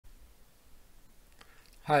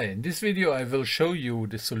Hi, in this video I will show you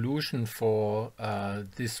the solution for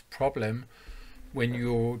this problem when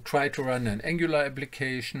you try to run an Angular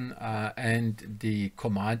application and the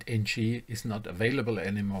command ng is not available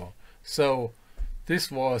anymore. So this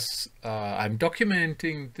was, I'm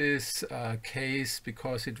documenting this case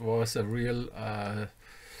because it was a real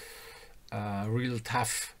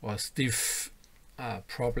tough or stiff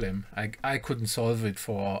problem. I couldn't solve it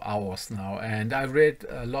for hours now, and I read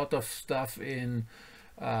a lot of stuff in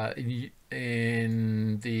the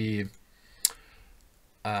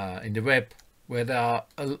web where there are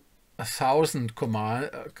a thousand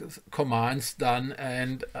commands done,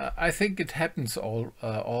 and I think it happens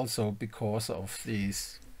also because of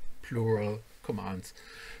these plural commands.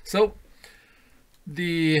 So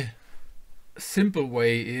the simple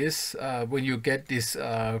way is when you get this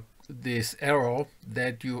error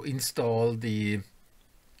that you install the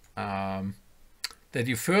that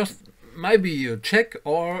you first maybe you check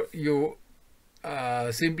or you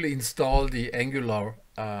simply install the Angular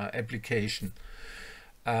application,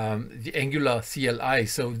 the Angular CLI.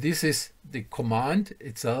 So this is the command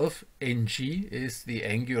itself. Ng is the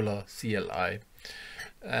Angular CLI,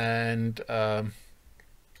 and I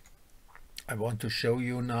want to show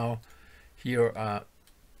you now here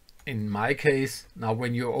in my case. Now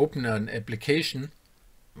when you open an application,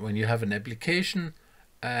 when you have an application,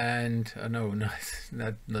 and no, not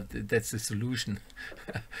that's the solution.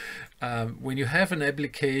 When you have an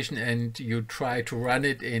application and you try to run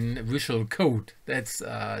it in Visual Code, that's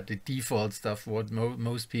the default stuff what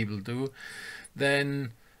most people do.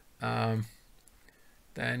 Then when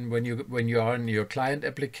you are in your client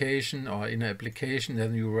application or in an application,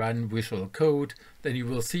 then you run Visual Code. Then you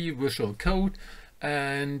will see Visual Code,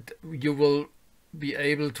 and you will be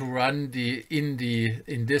able to run in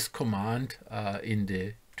this command in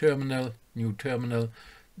the terminal, new terminal,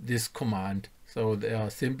 this command. So they are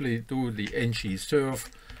simply do the ng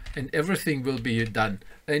serve, and everything will be done.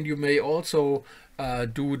 And you may also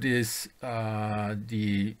do this,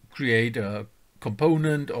 the create a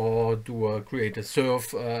component or create a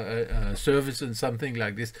serve service and something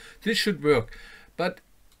like this. This should work, but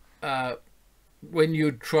when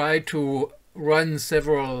you try to run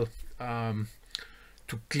several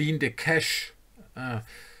to clean the cache,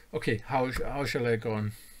 okay, how shall I go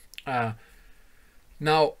on?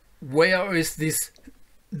 Now, where is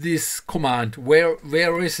this command?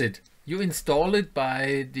 Where is it? You install it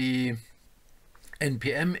by the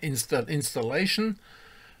npm installation.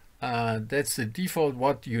 That's the default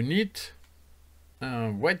what you need.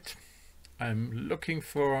 Wait, I'm looking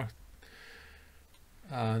for.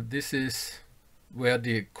 This is where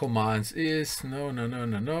the commands is.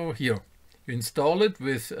 No. Here. You install it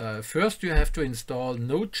with, first you have to install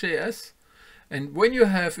Node.js, and when you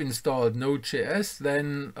have installed Node.js,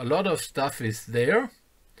 then a lot of stuff is there,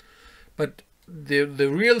 but the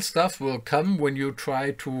real stuff will come when you try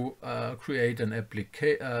to create an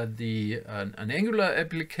Angular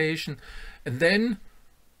application, and then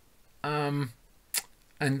in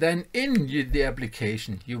the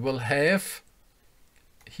application you will have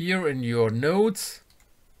here in your nodes.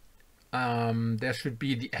 There should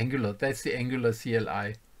be the Angular. That's the Angular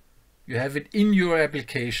CLI. You have it in your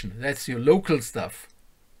application. That's your local stuff.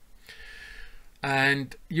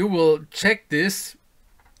 And you will check this.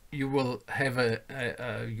 You will have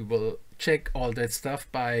you will check all that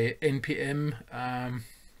stuff by npm.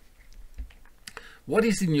 What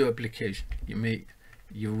is in your application? We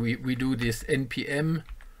do this npm.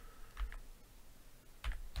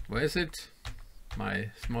 Where is it?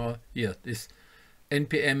 My small here. This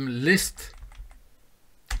npm list,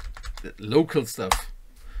 the local stuff.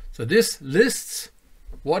 So this lists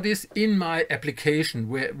what is in my application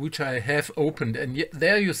which I have opened, and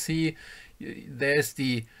there you see there's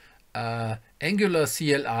the Angular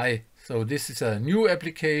CLI. So this is a new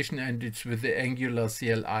application, and it's with the Angular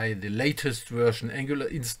CLI, the latest version. Angular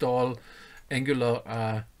install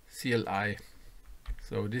Angular CLI.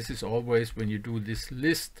 So this is always when you do this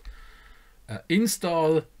list,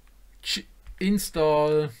 install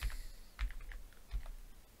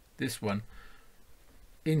this one.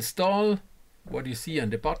 Install what you see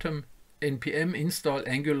on the bottom, npm install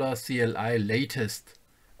Angular CLI latest.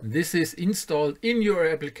 This is installed in your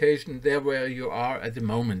application there where you are at the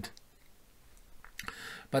moment.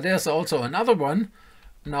 But there's also another one.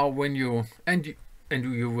 Now when you and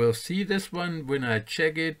you will see this one when I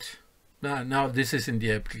check it. Now this is in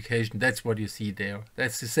the application. That's what you see there.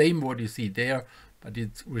 That's the same what you see there, but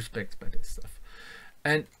it respects by this stuff.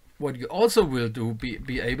 And what you also will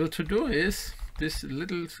be able to do is this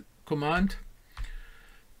little command,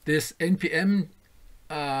 this npm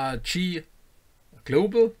g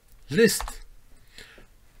global list.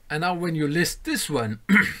 And now when you list this one,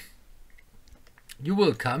 you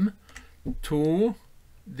will come to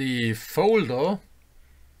the folder,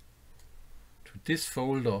 to this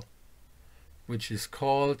folder, which is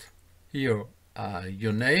called here,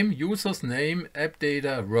 your name, user's name, app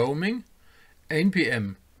data, roaming,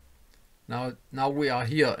 npm. Now we are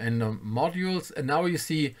here in the modules, and now you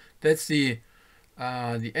see that's the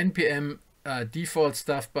npm default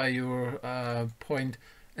stuff by your point,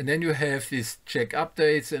 and then you have this check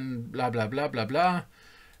updates and blah blah blah blah blah,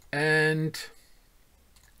 and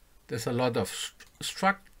there's a lot of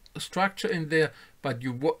structure in there. But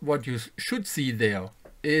what you should see there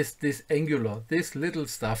is this Angular, this little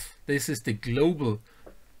stuff. This is the global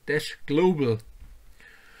 -global,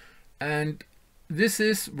 and this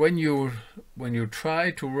is when you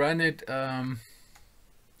try to run it.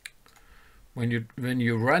 When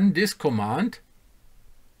you run this command,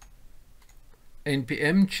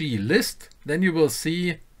 npm g list, then you will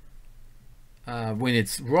see when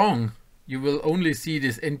it's wrong, you will only see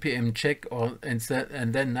this npm check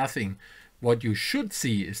and then nothing. What you should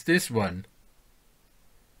see is this one.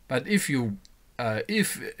 But if you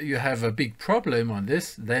have a big problem on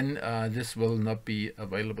this, then this will not be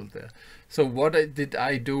available there. So what did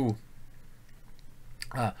I do?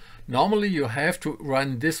 Normally you have to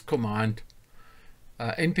run this command,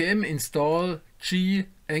 npm install g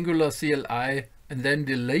angular CLI, and then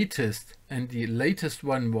the latest, and the latest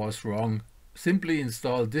one was wrong. Simply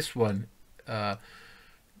install this one,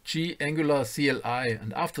 g angular CLI,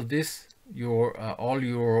 and after this all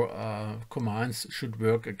your commands should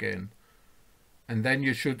work again. And then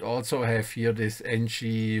you should also have here this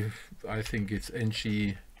ng, I think it's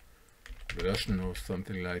ng version or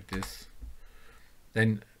something like this.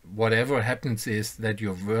 Then whatever happens is that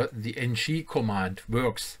the ng command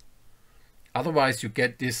works. Otherwise you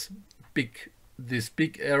get this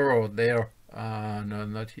big error there. No,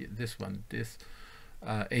 not here, this one. This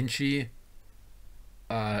ng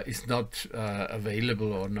is not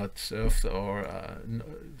available or not served, or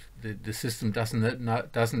the system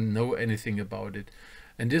doesn't know anything about it.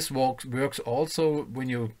 And this works also when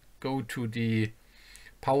you go to the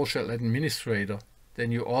PowerShell administrator.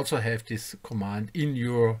 Then you also have this command in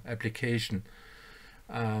your application.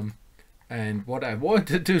 And what I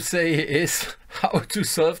wanted to say is how to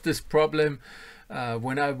solve this problem.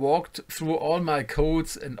 When I walked through all my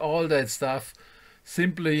codes and all that stuff,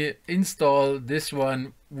 simply install this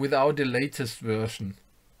one without the latest version.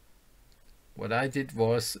 What I did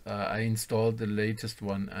was I installed the latest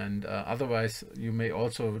one, and otherwise you may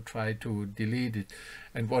also try to delete it.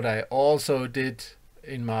 And what I also did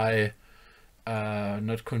in my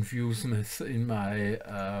not confuseness, in my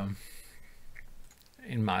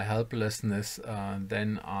helplessness,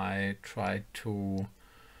 then I tried to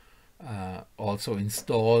also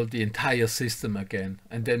install the entire system again,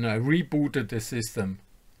 and then I rebooted the system.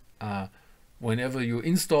 Whenever you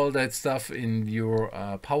install that stuff in your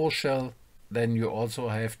PowerShell, then you also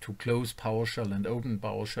have to close PowerShell and open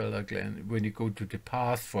PowerShell again when you go to the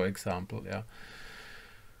path, for example. Yeah.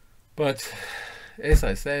 But as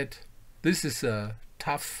I said, this is a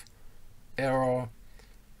tough error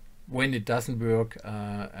when it doesn't work,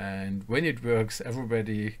 and when it works,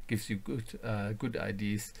 everybody gives you good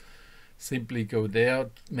ideas. Simply go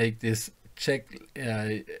there, make this check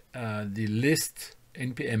the list,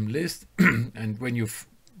 npm list, and when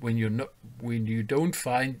you don't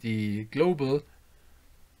find the global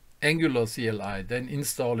Angular CLI, then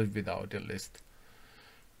install it without a list.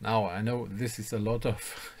 Now I know this is a lot of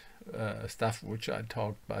stuff which I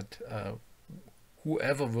talked, but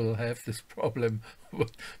whoever will have this problem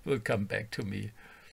will come back to me.